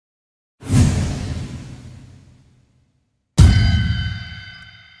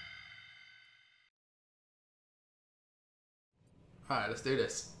Alright, let's do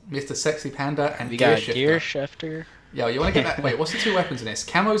this. Mr. Sexy Panda and We Gear got Shifter. Gear Shifter. Yo, you want to get that? Wait, what's the two weapons in this?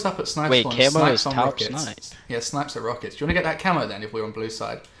 Camo's up at snipe Wait, spawn. camo Snipes is on top rockets. snipe. Yeah, snipes at rockets. Do you want to get that camo then if we're on blue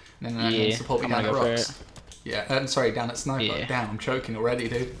side? And then Yeah, support me I'm down at gonna go for rocks. it. Yeah, I'm sorry, down at sniper. Yeah. Damn, I'm choking already,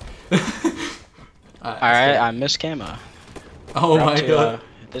 dude. Alright, I missed camo. Oh my god.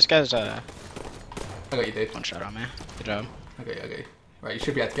 This guy's I got you, dude. one shot on me. Good job. I got you. Right, you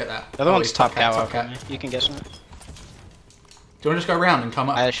should be able to get that. The other one's he's top cow top up cat. on me. You can guess it. Do you want to just go around and come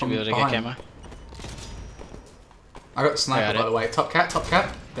up? I should be able to get behind? camo. I got the sniper, by the way. Top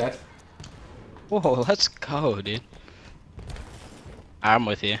cat, dead. Whoa, let's go, dude. I'm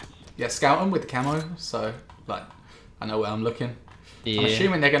with you. Yeah, scout them with the camo, so, like, I know where I'm looking. Yeah. I'm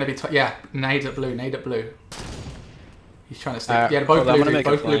assuming they're going to be... yeah, nade at blue. He's trying to stay... yeah, both hold on, blue, dude,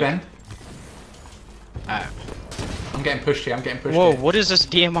 both blue bend. Alright. I'm getting pushed here, Whoa, what is this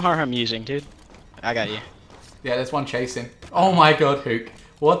DMR I'm using, dude? I got you. Yeah, there's one chasing. Oh my god, Huke.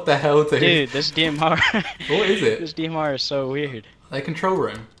 What the hell, dude? Dude, this DMR... What is it? This DMR is so weird. They control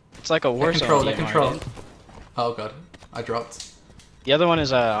room. It's like a Warzone They DMR, control. dude. Oh god, I dropped. The other one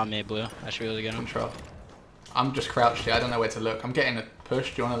is on me, blue. I should be able to get him. Control. I'm just crouched here, I don't know where to look. I'm getting a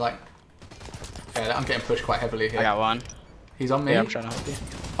push, do you want to like... Yeah, I'm getting pushed quite heavily here. I got one. He's on me. Yeah, I'm trying to help you.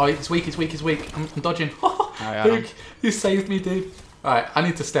 Oh, he's weak. I'm dodging. Huke, you saved me, dude. Alright, I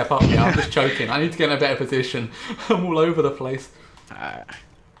need to step up here. I'm just choking. I need to get in a better position. I'm all over the place. Alright.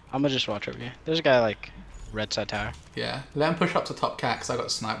 I'm gonna just watch over here. There's a guy like red side tower. Yeah, let him push up to top cat because I got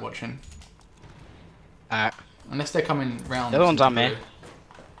snipe watching. Alright. Unless they're coming round. The other one's on me.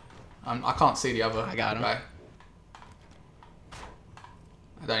 I can't see the other I got him. guy.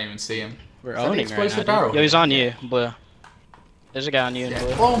 I don't even see him. We're Is that the owning right explosive now, barrel? dude. Yo, he's on you, blue. There's a guy on you in Yeah.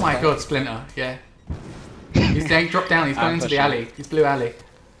 blue. Oh my god, Splinter. Yeah. He's dropped down. He's going into the alley. He's blue alley.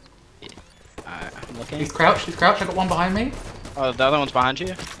 Alright, I'm looking. He's crouched. I got one behind me. Oh, the other one's behind you?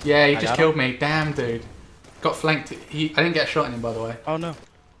 Yeah, he I just got killed me. Damn, dude. Got flanked. I didn't get a shot in him, by the way. Oh no.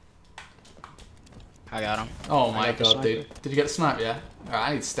 I got him. Oh my got the god, dude. sniper. Did you get the snipe, yeah? Alright,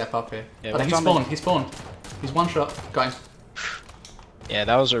 I need to step up here. Yeah, Oh, one's he on me. spawned. He spawned. He's one shot. Got him. Yeah,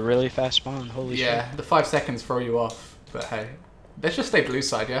 that was a really fast spawn. Holy shit. Yeah, the 5 seconds throw you off. But hey. Let's just stay blue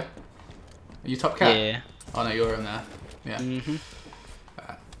side, yeah? Are you top cat? Yeah. Oh no, you're in there. Yeah. Mm-hmm.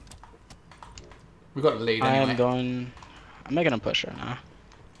 We got the lead I anyway. am going... I'm making a push right now.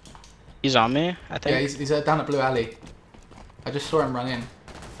 He's on me, I think. Yeah, he's down at blue alley. I just saw him run in.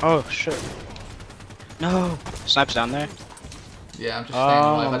 Oh, shit. No! Snipe's down there. Yeah, I'm just staying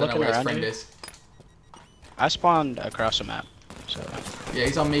alive. I don't know looking where his around friend you. is. I spawned across the map, so... Yeah,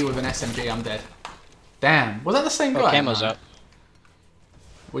 he's on me with an SMG. I'm dead. Damn. Was that the same Oh, guy? camo's Man? up.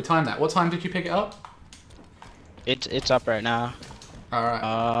 We timed that. What time did you pick it up? It's up right now. Alright.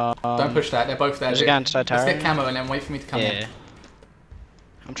 Don't push that. They're both there. There's a guy inside tower. Let's get camo and then wait for me to come in. Yeah.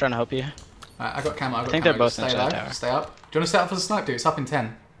 I'm trying to help you. Alright, I got camo. I think they're both stay inside alive. tower. Stay up. Do you want to set up for the snipe, dude? It's up in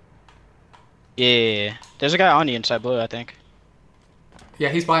 10. Yeah. There's a guy on you inside blue, I think. Yeah,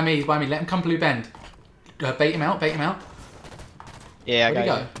 he's by me. Let him come blue bend. Bait him out. Yeah, I Where'd got he you.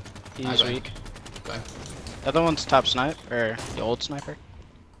 go? He's I got him. weak. Go. The other one's top snipe, or the old sniper.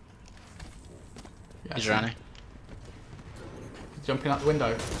 Yeah, He's I see him. running. Jumping out the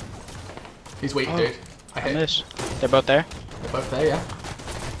window. He's weak, Oh, dude. I I hit. missed. They're both there. They're both there, yeah.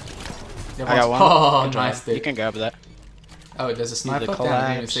 The other I got one's- one. Oh, Good job. nice, dude. You can grab that. Oh, there's a sniper. Damn, I didn't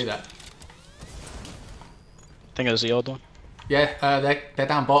even collapse. see that. I think it was the old one. Yeah, they're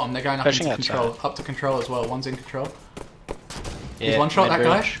down bottom. They're going up Pushing into control. outside. Up to control as well. One's in control. Yeah, He's one shot that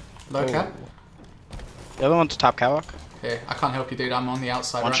guy. mid-range. Low cap. The other one's top catwalk. Here, I can't help you, dude. I'm on the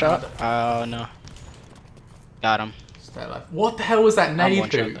outside. One right shot. now. Oh no. Got him. Stay alive. What the hell was that I'm nade, one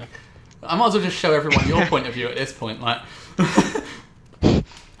shot dude? though. I might as well just show everyone your point of view at this point, like.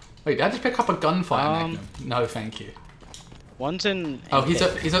 Wait, did I just pick up a gunfight? Magnum? No, thank you. One's in. Oh, he's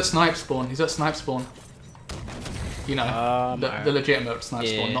at snipe spawn. You know, the legitimate snipe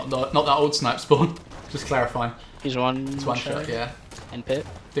spawn, not that old snipe spawn. Just clarifying. He's one. It's one shot, yeah. In pit.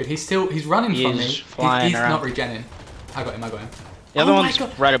 Dude, he's running from me. He's flying He's not around. regenning. I got him. The other Oh my one's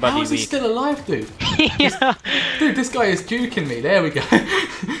God. right above How you. is he Weak. still alive, dude? Yeah. Dude, this guy is juking me. There we go.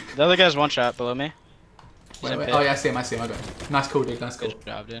 The other guy's one shot below me. He's in Wait. pit. Oh yeah, I see him. I got him. Nice call, dude. Nice call. Good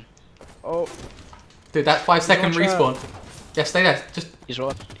job, dude. Oh, Dude, that 5-second one shot. respawn. Yeah, stay there. Just, he's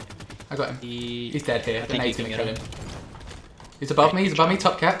what? I got him. He's dead here. I The think nade's you gonna can kill get him. He's above me.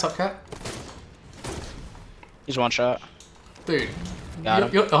 Top cat. He's one shot. Dude.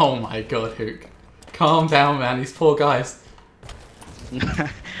 Got him. Oh my god, Huke. Calm down, man. These poor guys.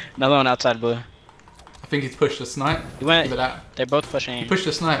 Another one outside blue. I think he's pushed the snipe. He went. Give it out. They're both pushing. He pushed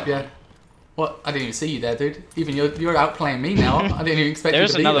the snipe, yeah. What? I didn't even see you there, dude. Even you're outplaying me now. I didn't even expect you to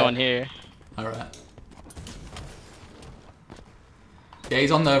be there. There's another one here. Alright. Yeah,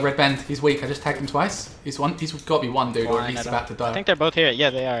 he's on the red bend. He's weak. I just tagged him twice. He's got to be one dude, or at least about to die. I think they're both here. Yeah,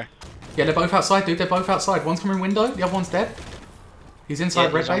 they are. Yeah, they're both outside, dude. They're both outside. One's coming window. The other one's dead. He's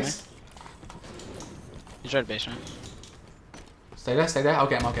inside red base. He's red basement. Stay there. Stay there. I'll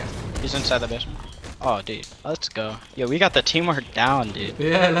get him. I'll get him. He's inside the basement. Oh, dude. Let's go. Yo, we got the teamwork down, dude.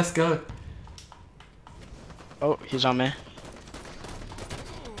 Yeah, let's go. Oh, he's on me. I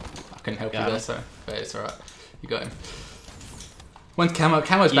couldn't help you there, so but it's alright. You got him. When's camo?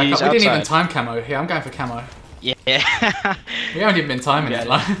 Camo's back up. We didn't even time camo. Here, I'm going for camo. Yeah. We haven't even been timing it.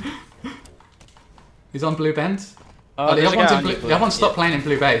 Like. He's on blue bend. Oh, the other one's in blue. The other one stopped playing in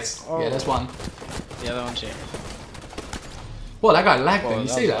blue base. Oh. Yeah, there's one. The other one's here. Whoa, that guy lagged then. You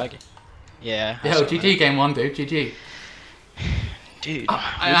see that? Laggy. Yeah. Yo, GG game 1, dude. GG. Dude,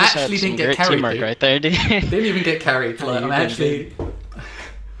 I actually didn't get carried, dude. Right there, dude. Didn't even get carried. Like, I'm actually.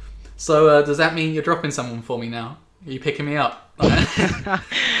 So does that mean you're dropping someone for me now? Are you picking me up?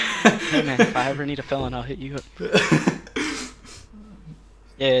 Hey man, if I ever need a felon, I'll hit you up.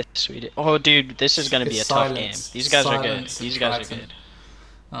 Yeah, sweet. Oh, dude, this is gonna be a tough game. These guys are good. These guys are good.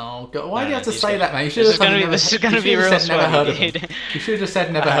 Oh god, why do you have to say that, man? You should have this is gonna be real sweaty, dude. You should have just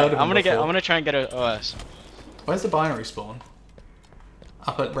said never heard of him. I'm gonna try and get a OS. Where's the binary spawn?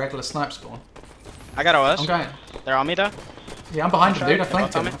 Up at regular snipe spawn. I got OS. I'm going. They're on me though. Yeah, I'm behind him, dude. I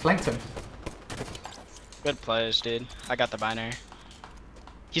flanked him. I flanked him. Good plays, dude. I got the binary.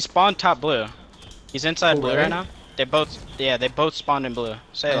 He spawned top blue. He's inside blue right now. They both spawned in blue.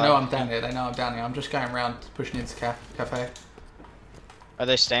 They know I'm down here. They know I'm down here. I'm just going around pushing into cafe. Are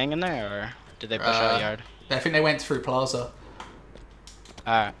they staying in there or did they push out yard? I think they went through plaza.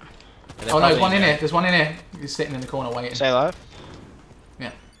 Alright. Oh no, there's one in here. There's one in here. He's sitting in the corner waiting. Stay alive?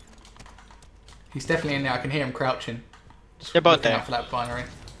 Yeah. He's definitely in there. I can hear him crouching. Just They're both there. Out for that binary.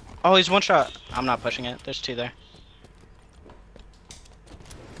 Oh, he's one shot. I'm not pushing it. There's two there.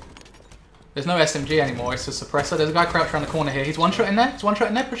 There's no SMG anymore. It's a suppressor. There's a guy crouched around the corner here. He's one shot in there. He's one shot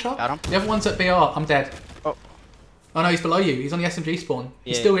in there. Push up. Got him. The other one's at BR. I'm dead. Oh. Oh no, he's below you. He's on the SMG spawn.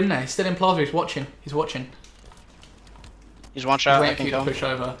 He's still in there. He's still in plaza. He's watching. He's watching. He's one shot. He's waiting for you to push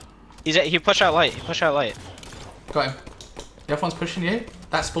over. He pushed out light. He pushed out light. Got him. The other one's pushing you.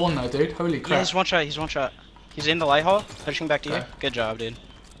 That spawn though, dude. Holy crap. Yeah, he's one shot. He's one shot. He's in the light hole. Pushing back to you. Good job, dude.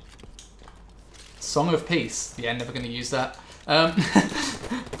 Song of Peace. Yeah, never gonna use that.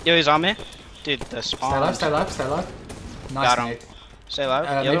 Yo, he's on me. Dude, the spawn. Stay alive, stay alive, stay alive. Nice, got him. Stay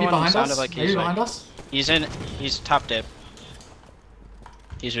alive. Maybe behind us? Like maybe behind us? He's top dip.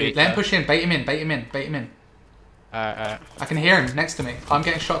 He's weak. Let him push in, bait him in, bait him in, bait him in. Alright. I can hear him next to me. I'm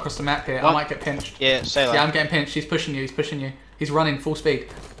getting shot across the map here. I might get pinched. Yeah, stay alive. Yeah, I'm getting pinched. He's pushing you, he's pushing you. He's running full speed.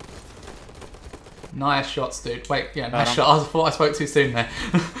 Nice shots, dude. Wait, yeah, nice shot. I thought I spoke too soon there.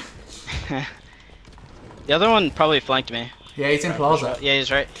 The other one probably flanked me. Yeah, he's in plaza. Yeah,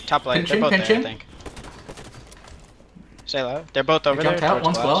 he's right. Top light. They're both there, I think. Stay low. They're both over there. Out.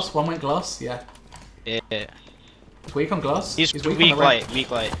 One's glass. One went glass. Yeah. Yeah. He's weak on glass. He's weak light.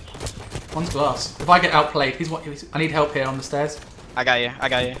 Weak light. One's glass. If I get outplayed, I need help here on the stairs. I got you. I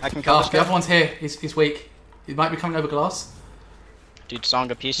got you. I can kill this guy. The other one's here. He's weak. He might be coming over glass. Dude,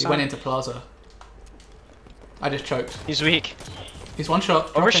 song of peace. He went into plaza. I just choked. He's weak. He's one shot.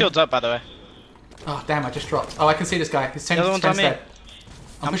 Overshield's up, by the way. Oh damn! I just dropped. Oh, I can see this guy. He's 10 dead.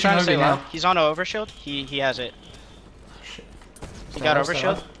 I'm trying to stay low. He's on an overshield. He has it. Shit. He got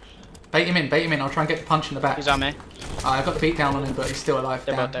overshield. Bait him in. Bait him in. I'll try and get the punch in the back. He's on me. I got the beat down on him, but he's still alive.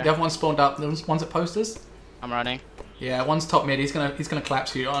 They're both there. The other one spawned up. One's at posters. I'm running. Yeah, one's top mid. He's gonna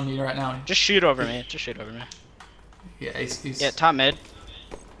collapse you on you right now. Just shoot over me. Just shoot over me. Yeah, he's. Yeah, top mid.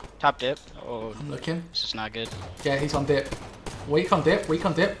 Top dip. Oh, I'm looking. This is not good. Yeah, he's on dip. Weak on dip. Weak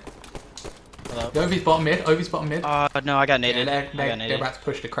on dip. Hello. Ovi's bottom mid. Ovi's bottom mid. No, I got naded. Yeah, they're about to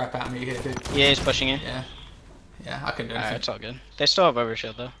push the crap out of me here, dude. Yeah, he's pushing you. Yeah. Yeah, I can do anything. Alright, it's all good. They still have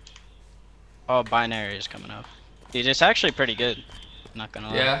overshield though. Oh, binary is coming up. Dude, it's actually pretty good. Not gonna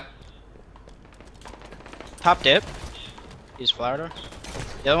lie. Yeah. Top dip. He's flower.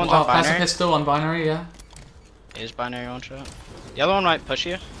 The other one's on binary. Passive pistol on binary, yeah. He's binary one shot. The other one might push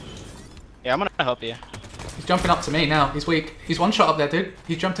you. Yeah, I'm gonna help you. He's jumping up to me now. He's weak. He's one shot up there, dude.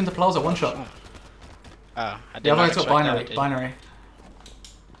 He's jumped into plaza, one shot. Oh, I didn't. The other guy's got binary. Binary.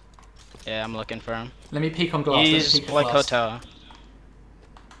 Yeah, I'm looking for him. Let me peek on glass. He's like hotel.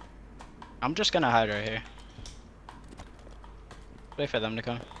 I'm just gonna hide right here. Wait for them to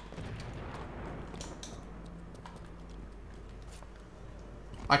come.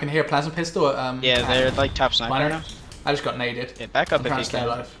 I can hear a plasma pistol at, yeah, they're like top sniper right now. I just got naded. Yeah, back up I'm if trying you to stay can.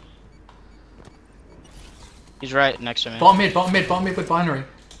 alive. He's right next to me. Bottom mid with binary.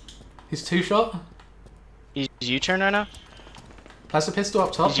 He's 2-shot. He's U-turn right now. Plasma pistol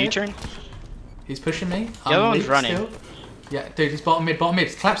up top. He's U-turn. He's pushing me. The other one's running. Still. Yeah, dude, he's bottom mid.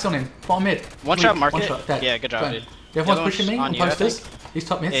 Collapse on him. Bottom mid. One shot, mark One it. shot, dead. Yeah, good job, dude. The other one's pushing me on posters. He's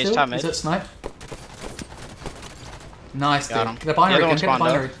top mid still. He's top mid. He's at snipe. Nice, Got dude. him. Get the binary. Get the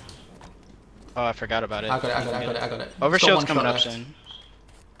binary. Oh, I forgot about it. I got it. Overshield's coming up soon.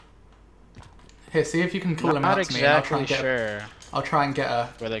 Here, see if you can call him out to me. And I'll try and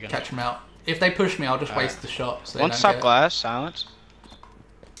catch him out. If they push me, I'll just waste the shot. So one top glass, silence.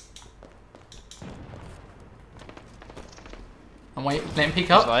 I'm waiting. Let him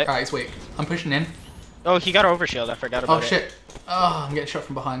peek up. Alright, he's weak. I'm pushing in. Oh, he got overshield. I forgot about it. Oh shit. Oh, I'm getting shot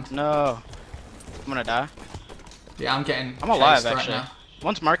from behind. No. I'm gonna die. Yeah, I'm alive right actually. now.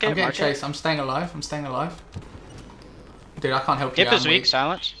 Once market, I'm getting chased. I'm staying alive. Dude, I can't help you. Dip is weak.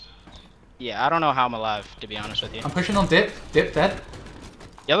 Silence. Yeah, I don't know how I'm alive, to be honest with you. I'm pushing on Dip. Dip dead.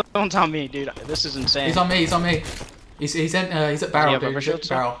 The other one's on me, dude. This is insane. He's on me. He's at barrel, dude. He's at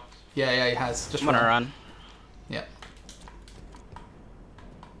barrel. Yeah, he has. Just I'm gonna run. Yeah.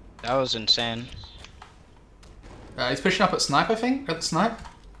 That was insane. He's pushing up at snipe, I think. At the snipe.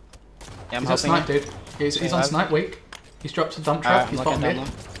 Yeah, I'm he's at snipe, dude. He's on snipe weak. He's dropped to dump truck. He's bottom mid.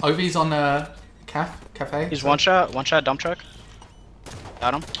 Ovi's on cafe. He's one shot dump truck.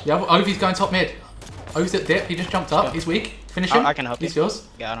 Got him. Yeah, Ovi's going top mid. Ovi's at dip. He just jumped up. He's weak. Finish him. I can help you. He's yours.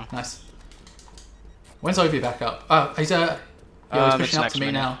 Got him. Nice. When's Ovi back up? Oh, he's pushing up to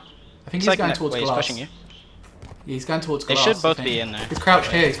me now. I think he's going towards glass. He's pushing you. Yeah, he's going towards glass. They should both be in there. He's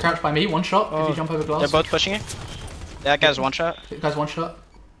crouched here. He's crouched by me. One shot. If you jump over glass. They're both pushing you. That guy's one shot. That guy's one shot.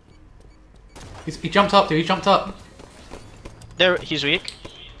 He jumped up, dude. He jumped up. He's weak.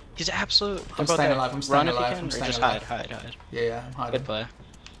 He's absolute. I'm staying alive. I'm staying alive. I'm staying alive. Hide. Yeah, I'm hiding. Good play.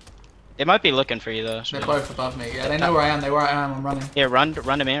 They might be looking for you though. They're both above me. Yeah, they know where I am. I'm running. Yeah, run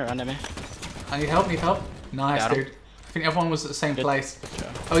to me. I need help. Nice, dude. I think everyone was at the same place.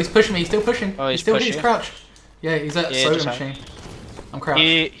 Oh, he's pushing me. He's still pushing. Oh, he's crouched. Yeah, he's at soda machine. I'm crouched.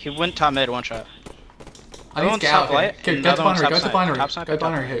 He went top mid one shot. I need to get out of here. Go to binary. Go to binary. Go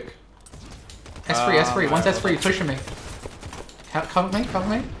binary hook. S3. One's S3. Pushing me. Cover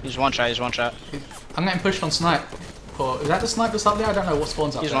me. He's one shot. I'm getting pushed on snipe. Is that the snipe that's up there? I don't know what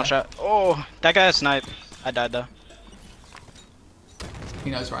spawns up there. He's one shot. Oh, that guy has snipe. I died though. He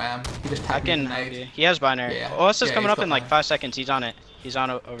knows where I am. He just tagged me. He has binary. Yeah. OS is coming up in like 5 seconds. He's on it. He's on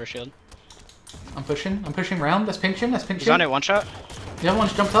overshield. I'm pushing round. Let's pinch him. He's on it. One shot. The other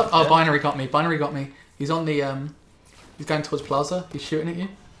one's jumped up. Oh, binary got me. He's on the he's going towards plaza. He's shooting at you.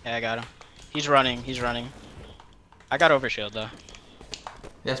 Yeah, I got him. He's running. I got overshield though. Yeah,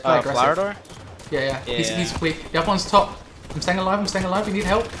 let's play aggressive. Flower door? Yeah. He's weak. The other one's top. I'm staying alive. You need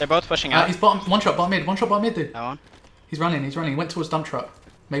help. They're both pushing out. He's bottom mid, dude. That one. He's running. He went towards dump truck.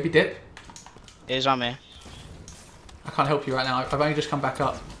 Maybe dip. He's on me. I can't help you right now. I've only just come back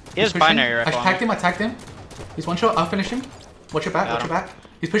up. He has binary rifle. I tagged him. He's one shot. I'll finish him. Watch your back.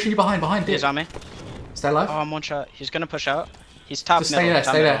 He's pushing you behind dip. He's on me. Stay alive. Oh, I'm one shot. He's gonna push out. He's top Just middle.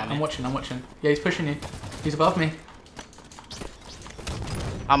 Stay there. I'm watching. Yeah, he's pushing you. He's above me.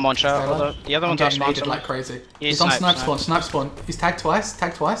 I'm one shot. Hold up. The other one's on spawn. Like crazy. He's on snipe spawn. He's tagged twice.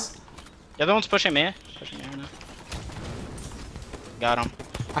 The other one's pushing me. Right now. Got him.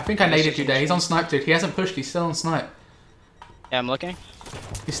 I think I naded you there. He's on snipe, dude. He hasn't pushed. He's still on snipe. Yeah, I'm looking.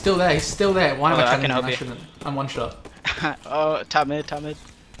 He's still there. Why am I can help I you. shouldn't. I'm one shot. Oh, top mid. Yeah,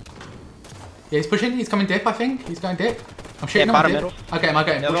 he's pushing. He's coming dip, I think. He's going dip. I'm shooting on dip. Middle. Okay, am I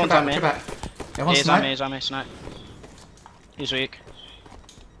going? Watch your back. He's on me. Snipe. He's weak.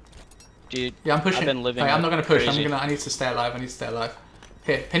 Dude, yeah, I'm pushing. I've been living I'm not gonna push. crazy. I need to stay alive.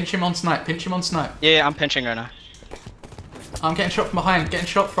 Here, pinch him on snipe. Yeah, I'm pinching right now. I'm getting shot from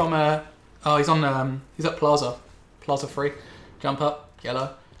behind. Oh, he's on. He's at plaza. Plaza 3. Jump up.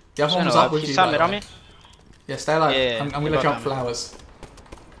 Yellow. The other one was up with you. He's top mid on me. Yeah, stay alive. Yeah, I'm gonna jump flowers.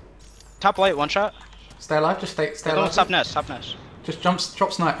 Top light, one shot. Stay alive. Just stay alive. Top nest. Just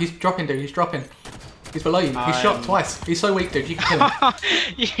drop snipe. He's dropping, dude. He's below you. He's shot twice. He's so weak, dude. You can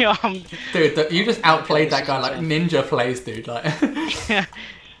kill him. Dude, you just outplayed that guy like ninja plays, dude. Like.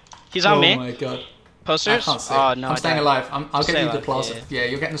 He's on me. Oh my god. Posters? Oh no. I'm staying alive. I'll get you the plaza. Yeah,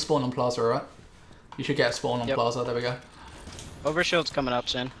 you're getting the spawn on plaza, alright? You should get a spawn on plaza. There we go. Overshield's coming up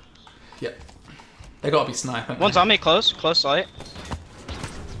soon. Yep. They gotta be sniping. One's on me, close light.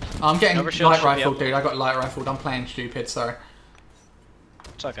 I'm getting light rifled, dude. I got light rifled. I'm playing stupid, sorry.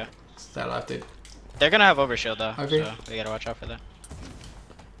 It's okay. Stay alive, dude. They're gonna have overshield though, so we gotta watch out for that.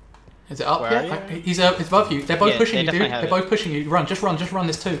 Is it up yet? He's above you. They're both pushing you, dude. They're both pushing you. Just run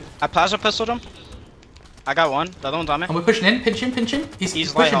this too. I plasma pistoled him. I got one. The other one's on me. And we're pushing in. Pinch him, pinch him.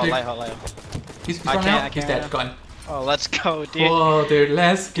 He's light pushing, hole, dude. light hole. He's running out. He's dead. Got him. Oh, let's go, dude. Oh, dude,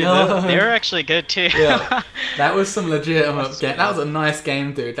 let's go. They were actually good too. Yeah, that was some legitimate game. That was a nice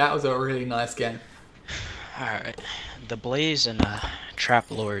game, dude. That was a really nice game. Alright. The Blaze and Trap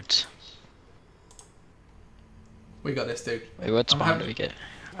Lords. We got this, dude. Wait, what spawn do we get?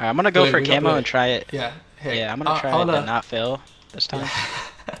 Alright, I'm gonna go for camo and try it. Yeah. Here. Yeah, I'm gonna try it to not fail this time.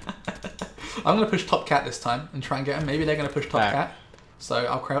 I'm gonna push top cat this time and try and get him. Maybe they're gonna push top cat. So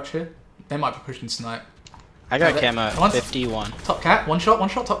I'll crouch here. They might be pushing snipe. I got camo at 51. Top cat, one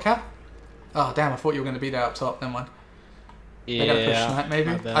shot, top cat. Oh damn, I thought you were gonna be there up top. Never mind. Yeah. They're gonna push snipe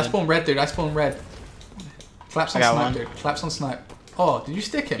maybe. I spawned red, dude. I spawned red. Claps on snipe, dude. Claps on snipe. Oh, did you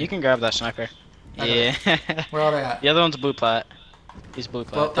stick him? You can grab that sniper. Yeah. Where are they at? The other one's blue plat. He's blue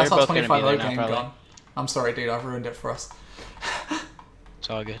plat. Well, that's They're our both 25 gonna be low there game now, gone. I'm sorry, dude. I've ruined it for us. It's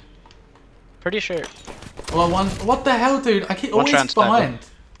all good. Pretty sure. Well, what the hell, dude? I keep always behind.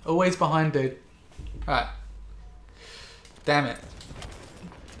 Always behind, dude. Alright. Damn it.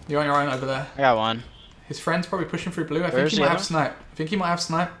 You're on your own over there. I got one. His friend's probably pushing through blue. I think he might have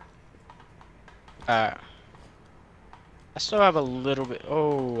snipe. I still have a little bit.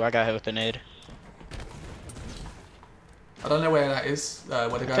 Oh, I got hit with a nade. I don't know where that is. Where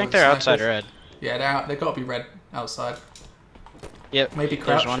the guy I think they're outside red. Yeah, they're out. They gotta be red outside. Yep. Maybe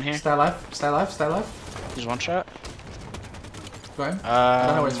crouch. There's one here. Stay alive. Stay alive. Stay alive. He's one shot. Got him. I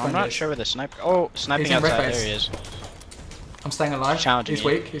don't know where I'm not sure where the sniper. Oh, sniping outside. There he is. I'm staying alive. He's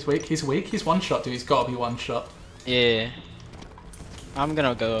weak. He's weak. He's weak. He's one shot, dude. He's gotta be one shot. Yeah. I'm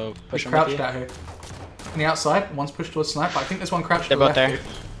gonna go push him. Crouched out here. On the outside, one's pushed towards snipe, but I think there's one crouched. They're both there.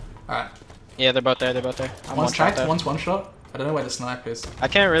 Alright. Yeah, they're both there. They're both there. I'm one's tagged. One's one shot. I don't know where the snipe is. I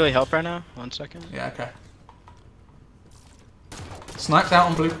can't really help right now. 1 second. Yeah. Okay. Snipe's out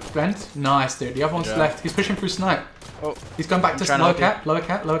on blue bend. Nice, dude. The other one's left. He's pushing through snipe. Oh. He's going back to lower cat. Lower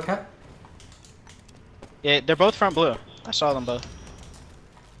cat. Lower cat. Yeah, they're both front blue. I saw them both.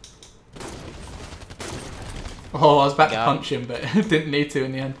 Oh, I was about to punch him, but didn't need to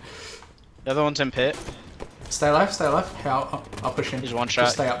in the end. The other one's in pit. Stay alive, stay alive. Okay, I'll push him. He's one shot.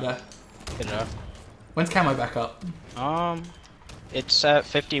 Just stay up there. Good job. When's camo back up? It's at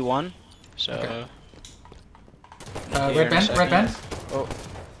 51. So. Okay. Red bend.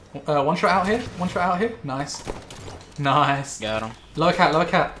 Oh. One shot out here. One shot out here. Nice. Nice. Got him. Lower cat. Lower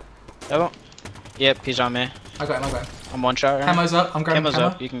cat. Yep, he's on me. I got him. I'm one shot right now. Camo's up. I'm grabbing Camo's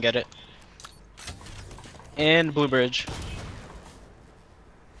up. You can get it. And blue bridge.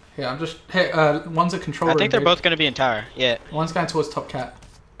 Yeah, I'm just hit. One's at control room. I think they're both gonna be in tower. Yeah. One's going towards top cat.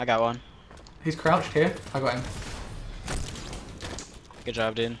 I got one. He's crouched here. I got him. Good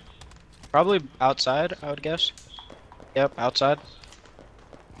job, dude. Probably outside, I would guess. Yep, outside.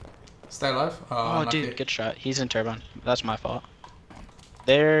 Stay alive. Oh dude, good shot. He's in turbine. That's my fault.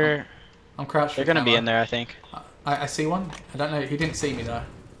 I'm crouched. They're gonna be in there, I think. I see one. I don't know. He didn't see me though.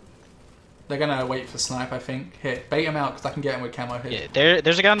 They're gonna wait for snipe, I think. Here, bait him out because I can get him with camo here. Yeah,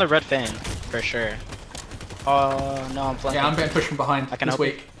 there's a guy on the red fan for sure. Oh no, I'm flanking. Yeah, I'm getting pushed from behind. I can He's help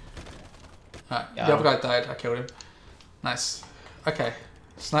weak. Alright, the other guy died. I killed him. Nice. Okay,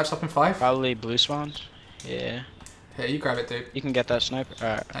 snipes up in 5. Probably blue spawns. Yeah. Here, you grab it, dude. You can get that sniper.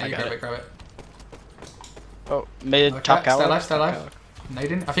 Alright, I got it. Grab it. Oh, mid top cow. Stay alive. No, he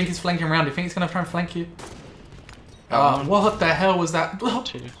didn't. I think he's flanking around. You think he's gonna try and flank you? Oh, what the hell was that?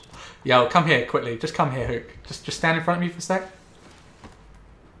 Yo, come here quickly. Just come here, Huke. Just stand in front of me for a sec.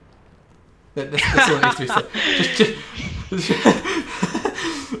 That's all it needs to be said.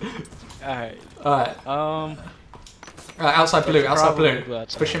 Alright. Outside blue. Outside blue.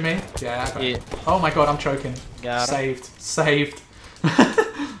 Pushing me. Yeah. I got it. Oh my god, I'm choking. Saved.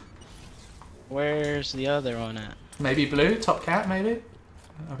 Where's the other one at? Maybe blue. Top cat. Maybe.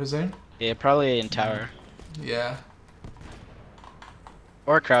 I presume. Yeah, probably in tower. Yeah.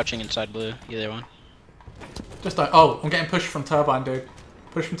 Or crouching inside blue, either one. Just don't. Oh, I'm getting pushed from turbine, dude.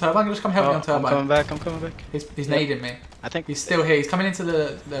 Push from turbine. Just come help me on turbine. I'm coming back. He's nading me. I think he's still here. He's coming into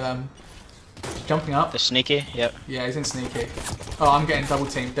the jumping up. The sneaky. Yep. Yeah, he's in sneaky. Oh, I'm getting double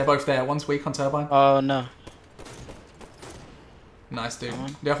teamed. They're both there. One's weak on turbine. Oh no. Nice, dude.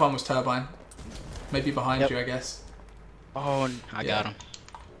 The other one was turbine. Maybe behind you, I guess. Oh, I got him.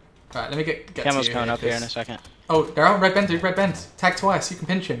 Right, let me get Camo's coming up here in a second. Oh, they're out. Red bend, dude. Red bend. Tag twice. You can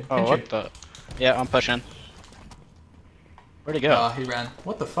pinch him. Oh, what the? Yeah, I'm pushing. Where'd he go? Oh, he ran.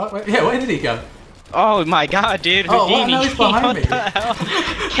 What the fuck? Yeah, where did he go? Oh my god, dude. Oh, Houdini. What? No, he's behind me. What the hell?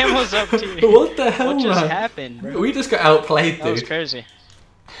 Camo's up too. What the hell, What just happened, bro? We just got outplayed, dude. That was crazy.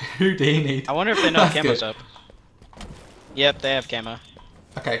 Houdini. I wonder if they know Camo's up. Yep, they have camo.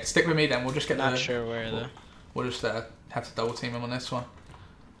 Okay, stick with me then. We'll just get Not sure where though. We'll just have to double team him on this one.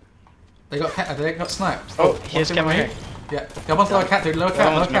 They got sniped. Oh, here's camera here. Yeah, yeah, one's lower cat, dude. Lower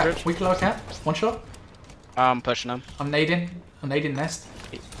cat. Weak lower cat. One shot. I'm pushing him. I'm nading nest.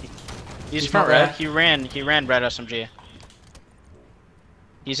 He's front red. He ran red SMG.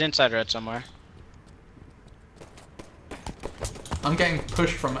 He's inside red somewhere. I'm getting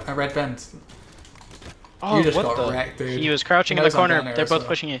pushed from a red bend. Oh, you just what got the? wrecked, dude. He was crouching in the corner. They're both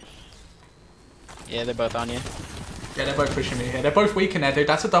pushing you. Yeah, they're both on you. Yeah, they're both pushing me here. They're both weak in there, dude.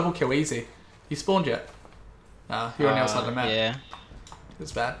 That's a double kill, easy. You spawned yet? Nah, you're on the outside of the map. Yeah.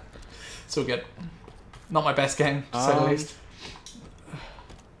 It's bad. It's all good. Not my best game, to say the least.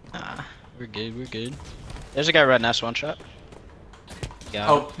 Nah, we're good, we're good. There's a guy red nest, one shot.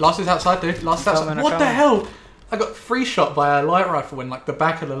 Oh, last is outside, dude. Last is outside. What the hell? I got free shot by a light rifle in like the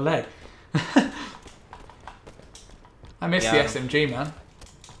back of the leg. I missed the SMG, man.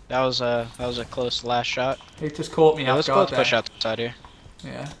 That was a close last shot. He just caught me off guard. Let's push outside here.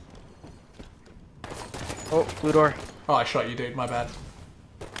 Yeah. Oh, blue door. Oh, I shot you, dude. My bad.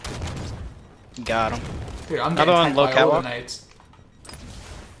 Got him. Dude, I'm getting tagged by all the nades.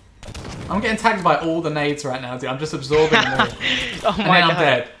 I'm getting tagged by all the nades right now, dude. I'm just absorbing them all. Oh my god. And then I'm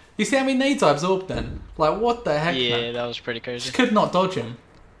dead. You see how many nades I absorbed then? Like, what the heck, Yeah, man? that was pretty crazy. Just could not dodge him.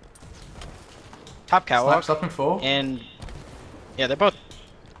 Top catwalk. Snipes up in 4. And yeah, they're both.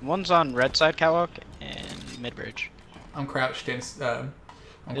 One's on red side catwalk and mid bridge. I'm crouched in.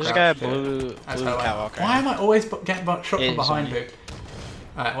 There's a guy at blue catwalk. Why am I always getting shot from behind, dude?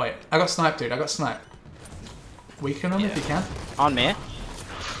 Alright, wait. I got sniped, dude. I got sniped. Weaken him if you can. On me.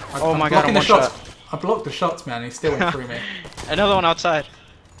 Oh my god, I'm one shot. I blocked the shots, man. He still went through me. Another one outside.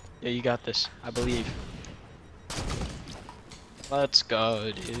 Yeah, you got this. I believe. Let's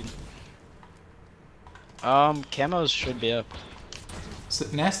go, dude. Camos should be up.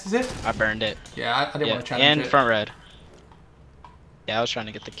 Nest, is it? I burned it. Yeah, I didn't want to challenge it. And front red. Yeah, I was trying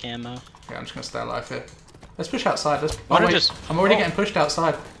to get the camo. Yeah, I'm just gonna stay alive here. Let's push outside. I'm already getting pushed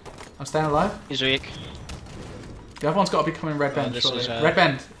outside. I'm staying alive. He's weak. The other one's got to be coming red bend, surely. Red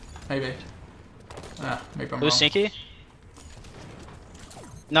bend, maybe. Maybe I'm Blue wrong. sneaky?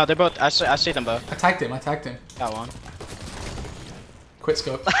 No, they're both. I see them both. I tagged him. Got one. Quit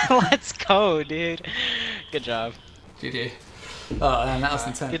scope. Let's go, dude. Good job. GG. Oh, man, that was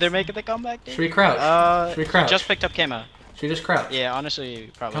intense. They're making the comeback, dude. Should we crouch? Should we crouch? Just picked up camo. Should we just crouch? Yeah,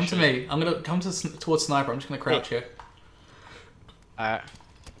 honestly, probably. Come to me. I'm gonna come towards sniper. I'm just gonna crouch here. Alright.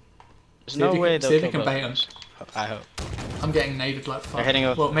 There's no way they'll see if you can bait them. I hope. I'm getting naded like fuck. They're hitting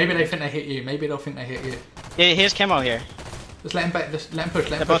over. Well, maybe they think they hit you. Maybe they'll think they hit you. Yeah, here's camo here. Just let him bait. Just let him push.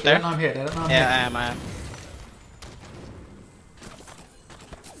 Let him They're push. both there. They don't know I'm here. They don't know I'm here. Yeah, I am.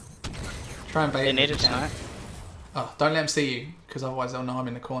 Try and bait. They needed snipe. Oh, don't let them see you, because otherwise they'll know I'm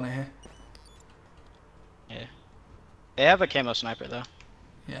in the corner here. Yeah. They have a camo sniper though.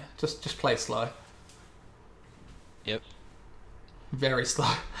 Yeah, just play slow. Yep. Very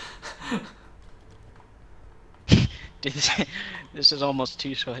slow. Dude, this is almost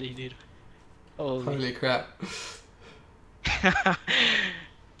too sweaty, dude. Holy crap.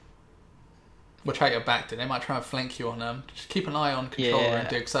 Watch out your back, dude. They might try and flank you on them. Just keep an eye on controller and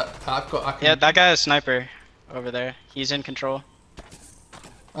do, because I can... Yeah, that guy is sniper over there. He's in control.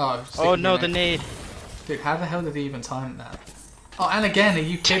 Oh no, the nade. Dude, how the hell did he even time that? Oh, and again, are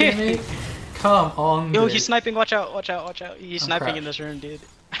you kidding me? Come on, Yo, dude. he's sniping. Watch out, watch out, watch out. He's sniping in this room, dude.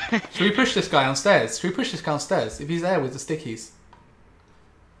 Should we push this guy on stairs? Should we push this guy on stairs? If he's there with the stickies.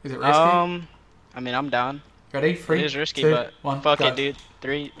 Is it risky? I mean, I'm down. Ready? 3, It is risky, 2, but 1, fuck go. it, dude.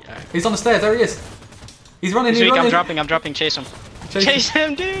 3. Right. He's on the stairs. There he is. He's running. He's weak. running. I'm dropping. Chase him. Chase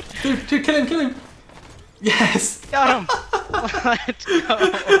him, dude. Dude, kill him. Yes. Got him. Let's go.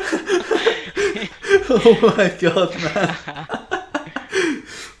 Oh my god, man.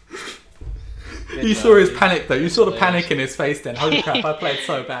 You saw his panic though. You saw the panic in his face then. Holy crap, I played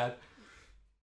so bad.